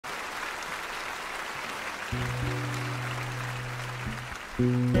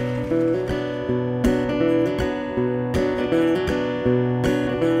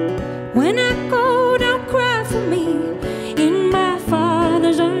When I go, don't cry for me. In my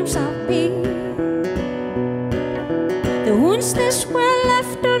Father's arms I'll be. The wounds this were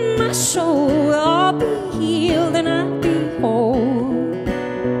left on my soul will all be healed and I'll be whole.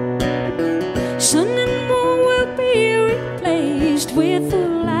 Sun and moon will be replaced with the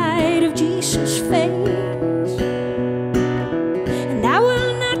light of Jesus' face. And I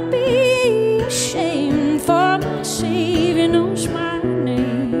will not be ashamed, for my Savior knows my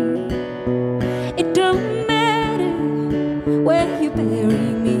name. It don't matter where you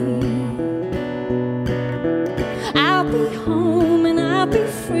bury me, I'll be home and I'll be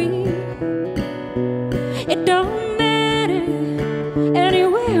free. It don't matter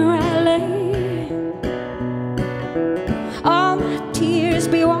anywhere I lay, all my tears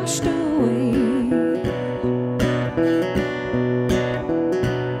be washed away.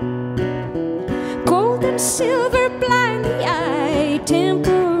 Gold and silver blind the eye,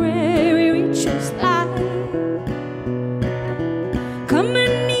 temporary riches lie. Come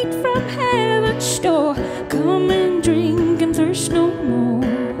and eat from heaven's store, come and drink and thirst no more.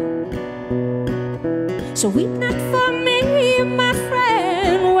 So weep not for me, my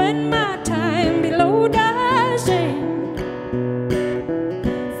friend, when my time below does end.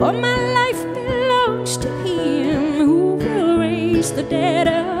 For my life belongs to Him who will raise the dead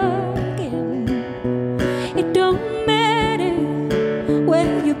again. It don't matter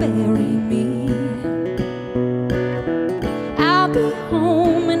where you bury me, I'll be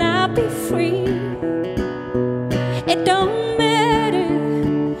home and I'll be free. It don't matter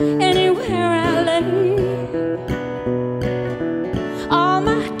anywhere I lay, all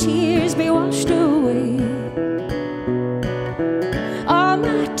my tears be washed away, all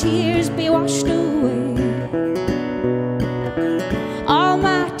my tears be washed away.